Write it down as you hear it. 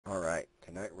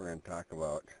going to talk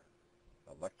about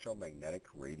electromagnetic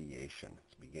radiation.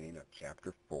 It's the beginning of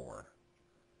chapter 4.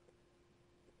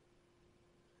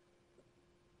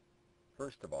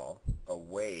 First of all, a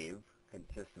wave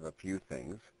consists of a few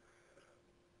things.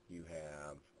 You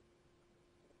have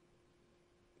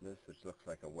this, which looks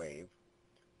like a wave.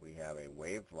 We have a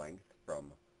wavelength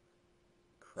from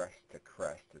crest to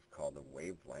crest. It's called a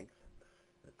wavelength.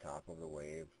 The top of the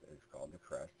wave is called the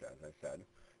crest, as I said.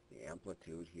 The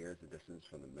amplitude here is the distance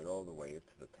from the middle of the wave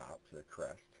to the top, to the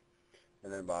crest.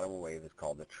 And then the bottom of the wave is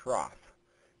called the trough.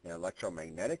 An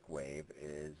electromagnetic wave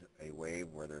is a wave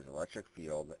where there's an electric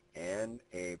field and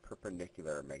a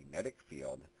perpendicular magnetic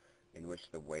field in which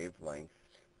the wavelengths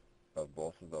of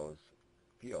both of those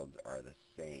fields are the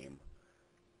same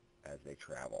as they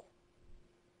travel.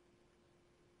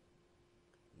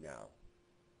 Now,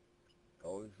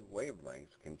 those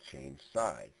wavelengths can change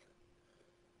size.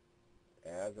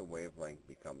 As a wavelength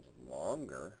becomes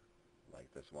longer,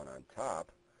 like this one on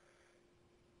top,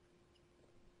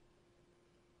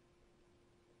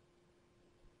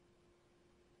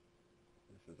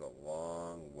 this is a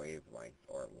long wavelength,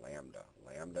 or lambda.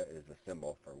 Lambda is the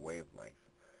symbol for wavelength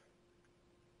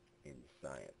in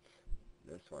science.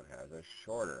 This one has a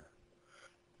shorter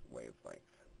wavelength.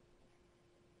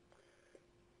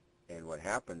 And what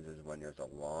happens is when there's a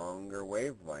longer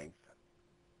wavelength,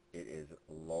 it is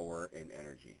lower in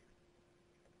energy,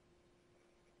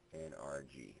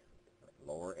 NRG,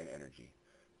 lower in energy.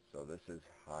 So this is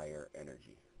higher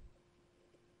energy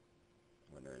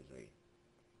when there's a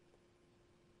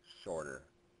shorter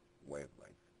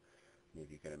wavelength. And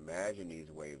if you can imagine these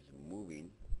waves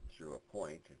moving through a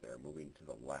point, if they're moving to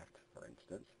the left, for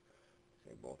instance,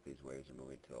 say both these waves are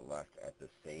moving to the left at the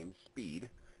same speed,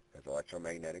 because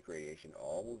electromagnetic radiation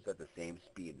all moves at the same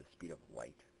speed, the speed of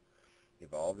light.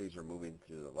 If all of these are moving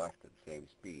to the left at the same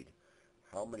speed,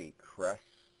 how many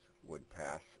crests would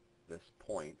pass this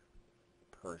point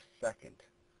per second?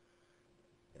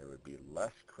 There would be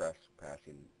less crests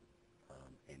passing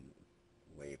in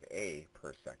wave A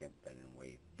per second than in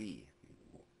wave B.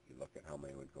 You look at how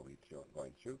many would go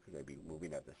going through, because they'd be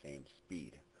moving at the same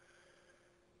speed.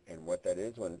 And what that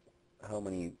is, how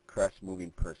many crests moving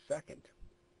per second,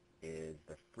 is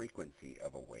the frequency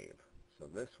of a wave. So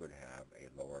this would have a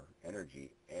lower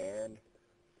energy and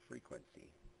frequency.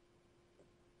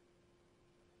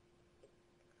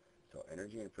 So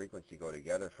energy and frequency go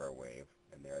together for a wave,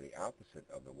 and they're the opposite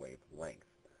of the wavelength.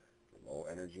 Low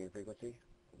energy and frequency,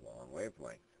 long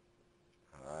wavelength.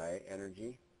 High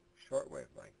energy, short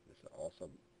wavelength. This would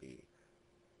also be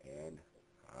and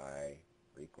high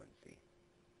frequency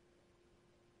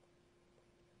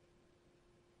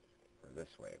for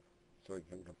this wave. So we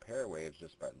can compare waves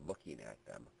just by looking at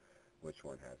them, which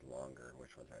one has longer,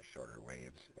 which one has shorter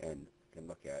waves, and can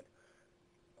look at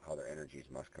how their energies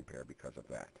must compare because of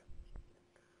that.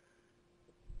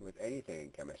 With anything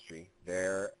in chemistry,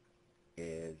 there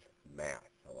is math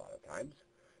a lot of times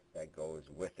that goes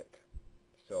with it.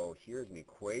 So here's an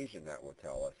equation that will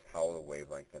tell us how the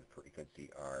wavelength and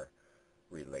frequency are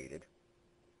related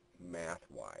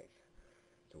math-wise.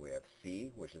 So we have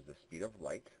c, which is the speed of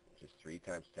light, which is 3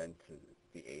 times 10 to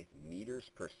the 8th meters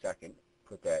per second.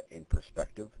 Put that in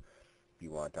perspective. If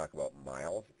you want to talk about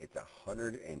miles, it's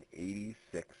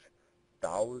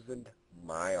 186,000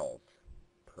 miles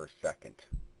per second.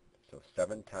 So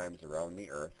 7 times around the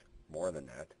Earth, more than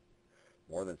that,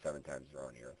 more than 7 times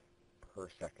around the Earth per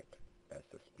second. That's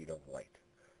the speed of light.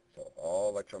 So all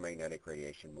electromagnetic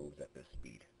radiation moves at this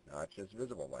speed, not just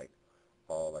visible light,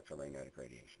 all electromagnetic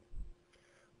radiation.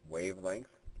 Wavelength,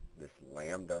 this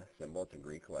lambda symbol, it's a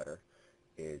Greek letter,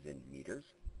 is in meters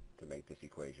to make this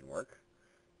equation work,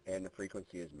 and the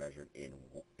frequency is measured in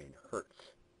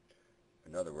hertz.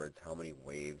 In other words, how many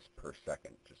waves per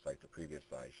second, just like the previous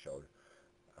slide showed,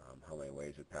 how many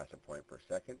waves would pass a point per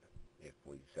second. If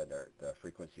we said the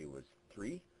frequency was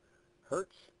 3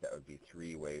 hertz, that would be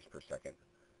 3 waves per second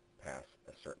past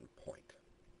a certain point.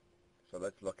 So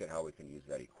let's look at how we can use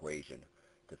that equation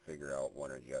to figure out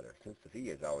one or the other. Since the C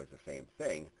is always the same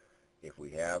thing, if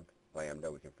we have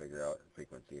lambda, we can figure out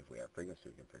frequency. If we have frequency,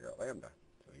 we can figure out lambda.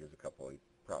 So here's a couple of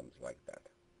problems like that.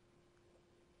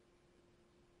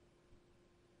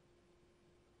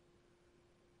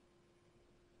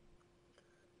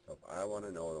 So if I want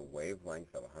to know the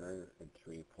wavelength of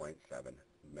 103.7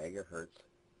 megahertz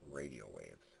radio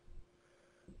waves,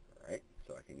 all right,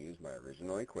 so I can use my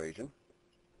original equation,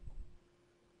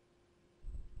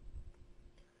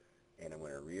 and I'm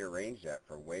going to rearrange that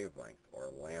for wavelength, or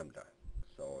lambda.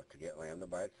 So to get lambda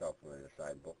by itself, I'm going to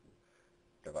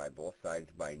divide both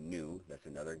sides by nu. That's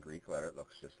another Greek letter. It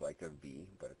looks just like a V,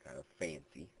 but it's kind of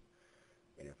fancy.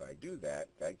 And if I do that,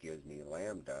 that gives me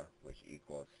lambda, which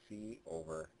equals c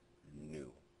over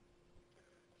nu.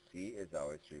 C is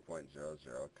always 3.00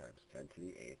 times 10 to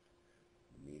the 8th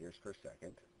meters per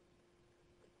second.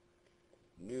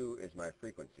 Nu is my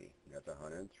frequency. That's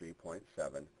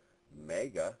 103.7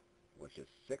 mega, which is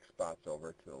 6 spots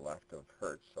over to the left of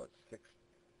hertz, so it's 6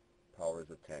 powers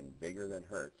of 10 bigger than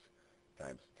hertz,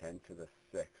 times 10 to the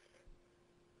 6th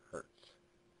hertz.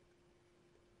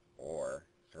 Or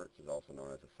hertz is also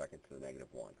known as a second to the negative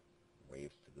 1,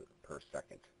 waves to the, per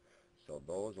second. So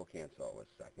those will cancel out with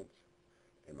seconds,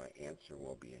 and my answer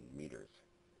will be in meters.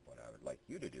 What I would like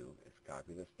you to do is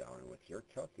copy this down, and with your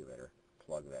calculator,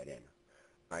 plug that in.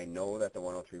 I know that the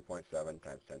 103.7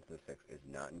 times 10 to the 6th is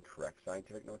not in correct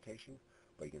scientific notation,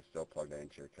 but you can still plug that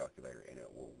into your calculator and it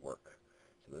will work.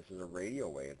 So this is a radio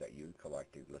wave that you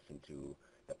collected, listen to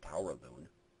the power loon.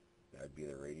 That would be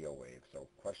the radio wave. So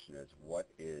the question is, what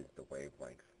is the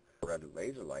wavelength? Red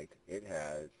laser light, it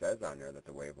says on there that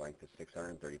the wavelength is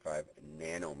 635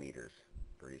 nanometers.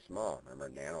 Pretty small. Remember,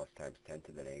 nano is times 10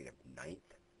 to the negative 9th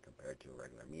compared to a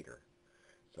regular meter.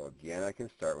 So again, I can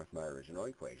start with my original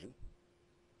equation.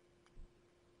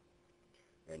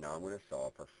 And now I'm going to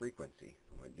solve for frequency.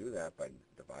 I'm going to do that by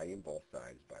dividing both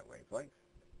sides by wavelength.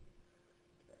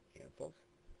 That cancels.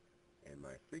 And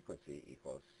my frequency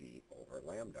equals c over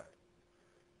lambda.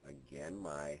 Again,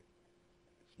 my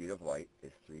speed of light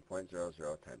is 3.00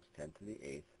 times 10 to the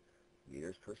 8th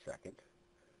meters per second.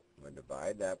 I'm going to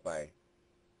divide that by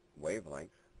wavelength,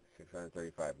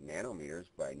 635 nanometers,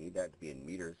 but I need that to be in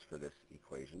meters for this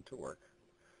equation to work.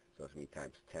 So it's going to be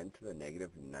times 10 to the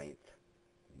negative 9th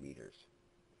meters.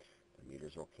 The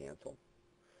meters will cancel,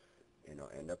 and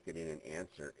I'll end up getting an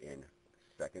answer in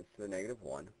seconds to the negative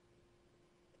 1,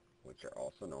 which are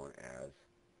also known as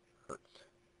hertz.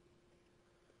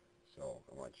 So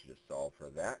I want you to solve for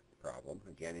that problem.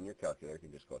 Again, in your calculator, you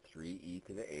can just go 3e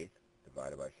to the 8th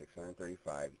divided by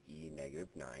 635 e negative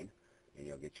 9, and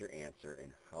you'll get your answer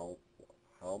in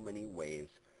how many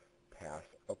waves pass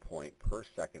a point per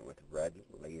second with red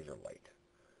laser light.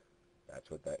 That's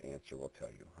what that answer will tell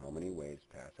you. How many waves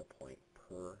pass a point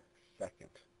per second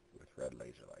with red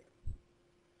laser light.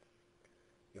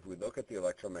 If we look at the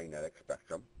electromagnetic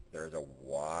spectrum, there's a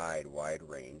wide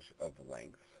range of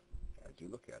lengths as you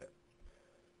look at it.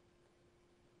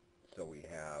 So we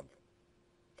have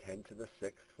 10 to the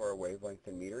 6th for a wavelength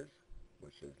in meters,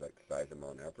 which is like the size of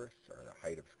Mount Everest or the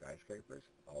height of skyscrapers,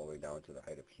 all the way down to the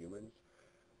height of humans,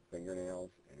 fingernails,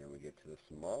 and then we get to the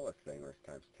smallest thing, where it's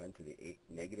times 10 to the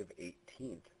negative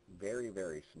 18th,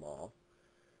 very small,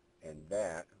 and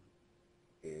that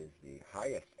is the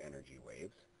highest energy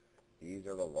waves. These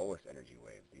are the lowest energy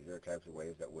waves. These are the types of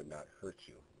waves that would not hurt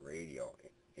you. Radio.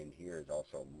 In here is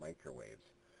also microwaves.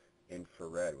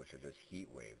 Infrared, which are just heat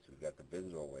waves. We've got the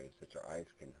visible waves that your eyes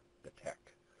can detect.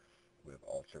 We have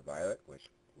ultraviolet, which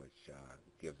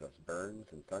gives us burns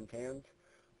and suntans.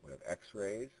 We have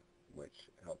X-rays, which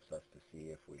helps us to see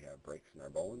if we have breaks in our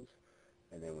bones,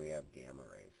 and then we have gamma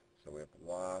rays. So we have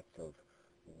lots of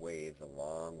waves, a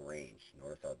long range.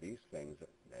 Notice how these things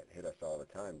that hit us all the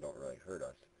time don't really hurt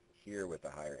us. Here with the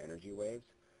higher energy waves,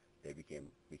 they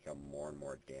become more and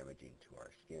more damaging to our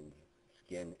skin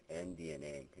and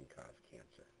DNA and can cause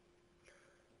cancer.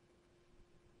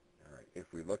 All right,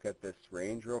 if we look at this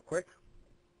range real quick,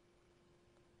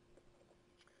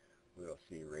 we'll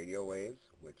see radio waves,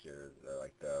 which are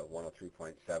like the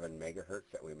 103.7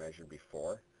 megahertz that we measured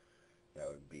before. That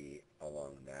would be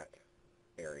along that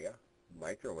area.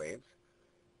 Microwaves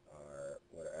are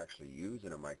what are actually used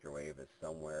in a microwave is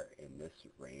somewhere in this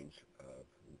range of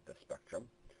the spectrum.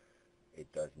 It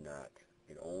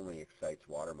only excites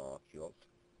water molecules,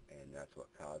 and that's what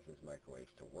causes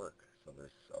microwaves to work. So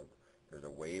there's a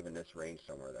wave in this range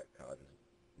somewhere that causes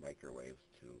microwaves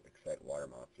to excite water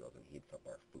molecules and heats up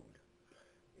our food.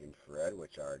 Infrared,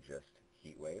 which are just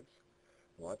heat waves.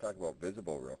 I want to talk about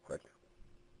visible real quick,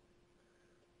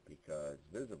 because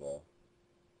visible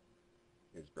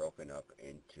is broken up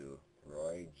into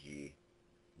Roy G.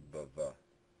 Bava.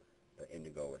 The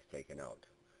indigo was taken out.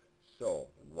 So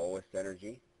lowest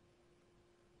energy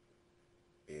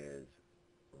is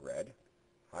red.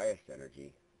 Highest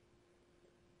energy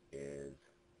is,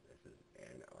 this is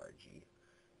NRG,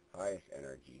 highest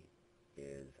energy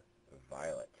is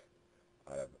violet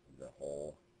out of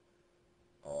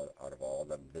all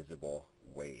the visible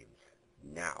waves.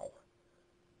 Now,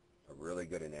 a really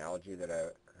good analogy that I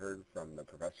heard from the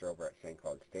professor over at St.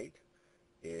 Cloud State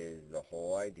is the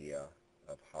whole idea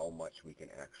of how much we can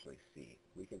actually see.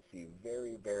 We can see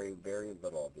very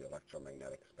little of the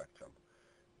electromagnetic spectrum.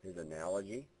 His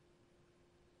analogy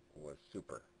was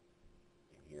super,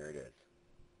 and here it is.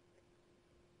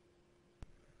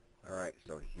 Alright,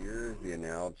 so here's the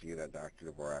analogy that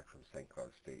Dr. Dvorak from St.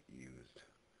 Cloud State used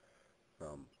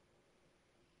from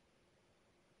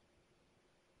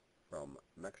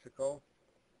Mexico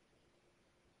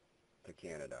to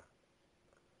Canada.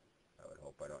 I would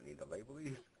hope I don't need to label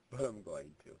these, but I'm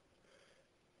going to.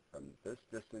 From this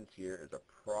distance here is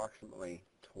approximately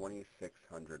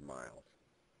 2,600 miles.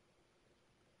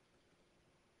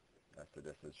 That's the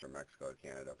distance from Mexico to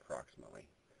Canada, approximately.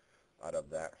 Out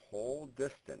of that whole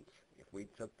distance, if we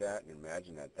took that and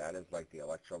imagine that that is like the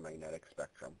electromagnetic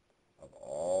spectrum of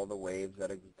all the waves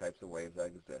types of waves that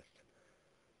exist,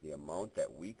 the amount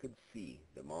that we could see,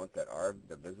 the amount that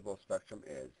the visible spectrum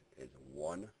is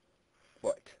 1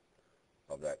 foot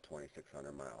of that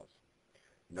 2,600 miles.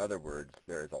 In other words,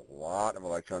 there is a lot of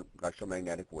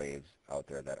electromagnetic waves out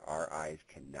there that our eyes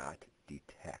cannot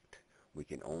detect. We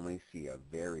can only see a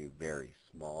very, very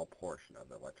small portion of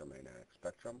the electromagnetic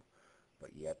spectrum, but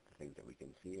yet the things that we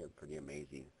can see are pretty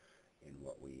amazing in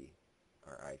what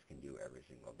our eyes can do every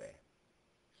single day.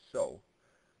 So,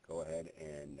 go ahead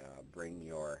and bring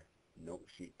your note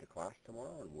sheet to class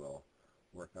tomorrow, and we'll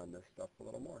work on this stuff a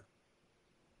little more.